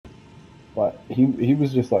But he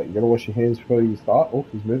was just like, you gotta wash your hands before you start. Oh,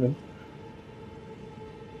 he's moving.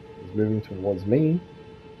 He's moving towards me.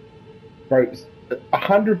 Bro,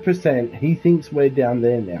 100% he thinks we're down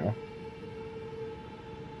there now.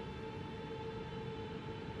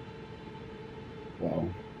 Well,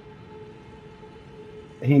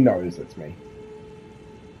 he knows it's me.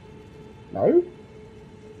 No?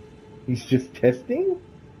 He's just testing?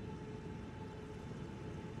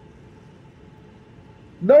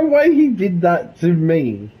 No way he did that to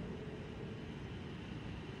me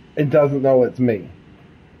and doesn't know it's me.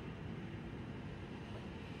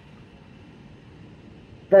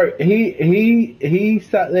 Bro, he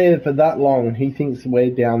sat there for that long. He thinks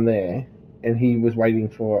we're down there, and he was waiting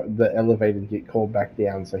for the elevator to get called back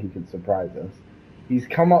down so he could surprise us. He's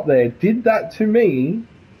come up there, did that to me.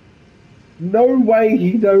 No way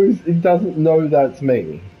he doesn't know that's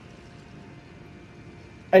me.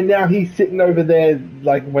 And now he's sitting over there,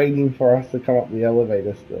 like, waiting for us to come up the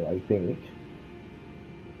elevator still, I think.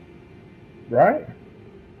 Right?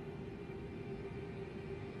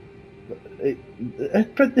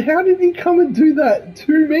 But how did he come and do that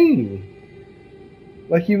to me?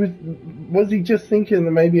 Like, was he just thinking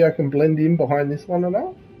that maybe I can blend in behind this one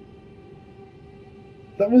enough?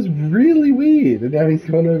 That was really weird, and now he's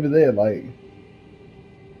gone over there, like...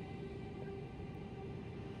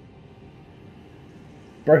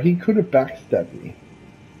 Bro, he could have backstabbed me.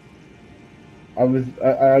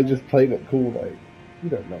 I just played it cool, like, you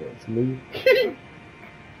don't know it's me.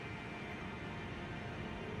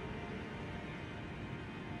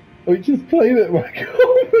 We just played it like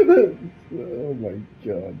confidence. Oh my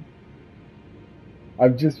god.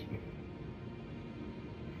 I've just...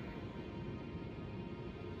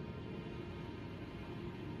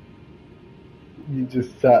 You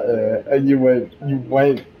just sat there and you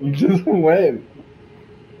just went.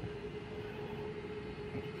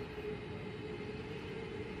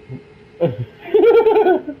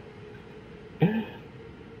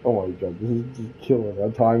 Oh my god, this is just killing our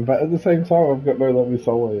time, but at the same time I've got no level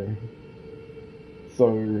solo.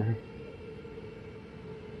 So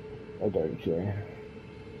I don't care.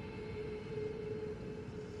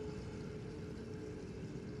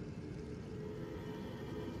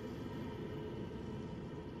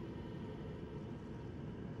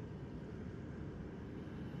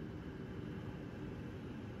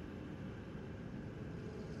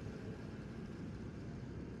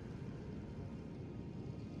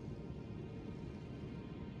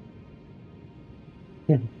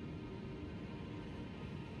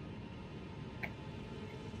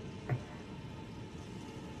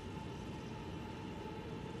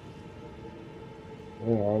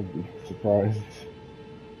 Oh, I'd be surprised.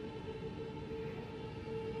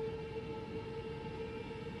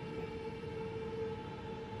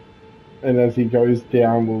 And as he goes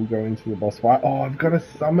down, we'll go into the boss fight. Oh, I've got a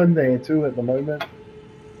summon there too at the moment.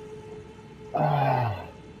 Ah,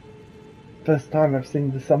 first time I've seen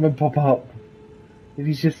the summon pop up. And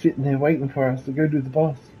he's just sitting there waiting for us to go do the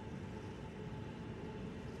boss.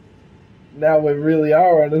 Now we really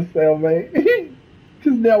are on a stalemate.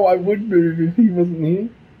 Because now I would move if he wasn't here.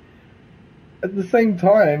 At the same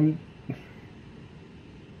time,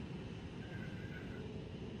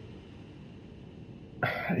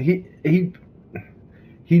 he'd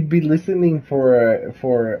be listening for an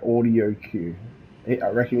audio cue. I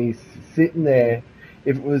reckon he's sitting there.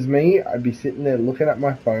 If it was me, I'd be sitting there looking at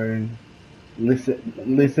my phone,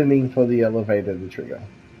 listening for the elevator to trigger.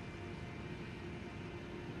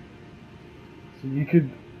 So you could.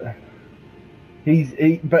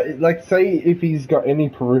 But like, say if he's got any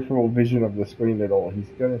peripheral vision of the screen at all, he's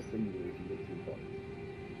gonna see you if you get too close.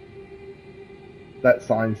 That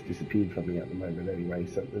sign's disappeared from me at the moment anyway,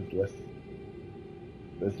 so there's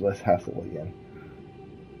less hassle again.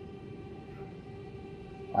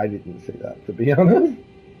 I didn't see that, to be honest.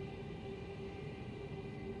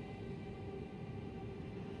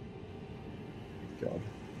 God.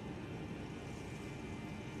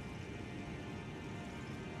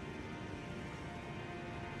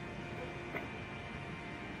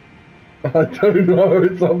 I don't know,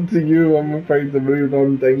 it's up to you. I'm afraid to move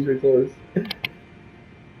on danger close.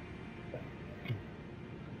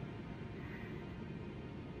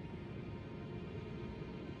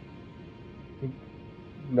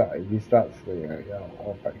 No, if you start swinging,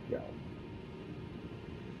 I'll back you out.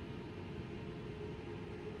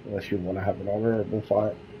 Unless you want to have an honorable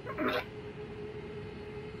fight.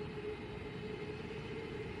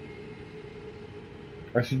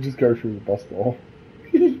 I should just go through the boss door.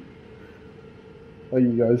 Or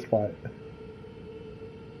you guys fight.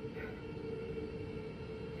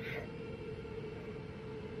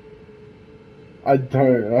 I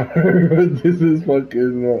don't know. This is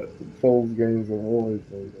fucking what Souls games have always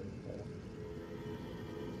been.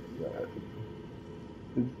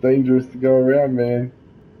 It's dangerous to go around, man.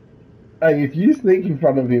 Hey, if you sneak in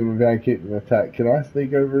front of him without getting an attack, can I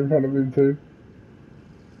sneak over in front of him too?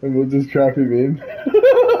 And we'll just trap him in.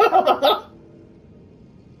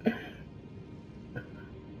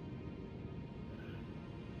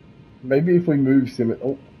 Maybe if we move Sim...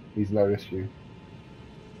 Oh, he's noticed you.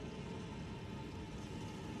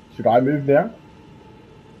 Should I move now?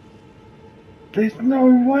 There's no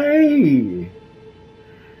way!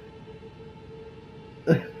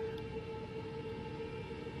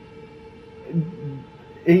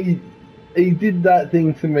 he did that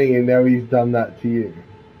thing to me and now he's done that to you.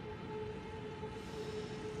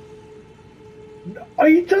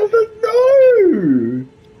 He doesn't know!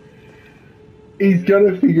 He's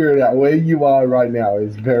gonna figure it out. Where you are right now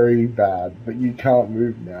is very bad, but you can't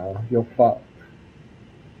move now. You're fucked.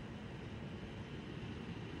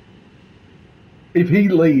 If he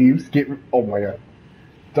leaves, oh my god.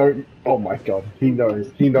 Don't, oh my god. He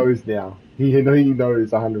knows. He knows now. He knows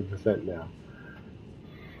 100% now.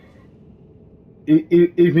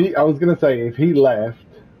 If he, I was gonna say, if he left,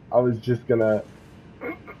 I was just gonna...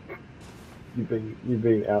 You've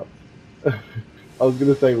been out. I was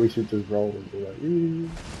gonna say we should just roll and be like,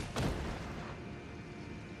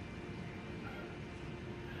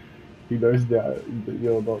 He knows now that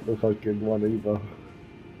you're not the fucking one either.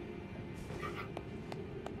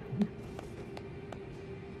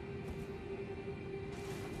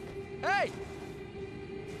 Hey!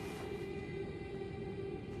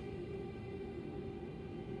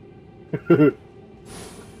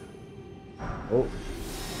 Oh.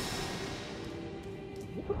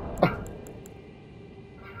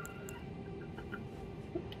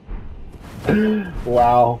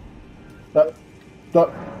 Wow.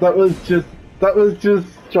 That was just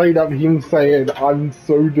straight up him saying, I'm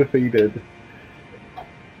so defeated.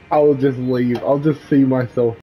 I'll just leave. I'll just see myself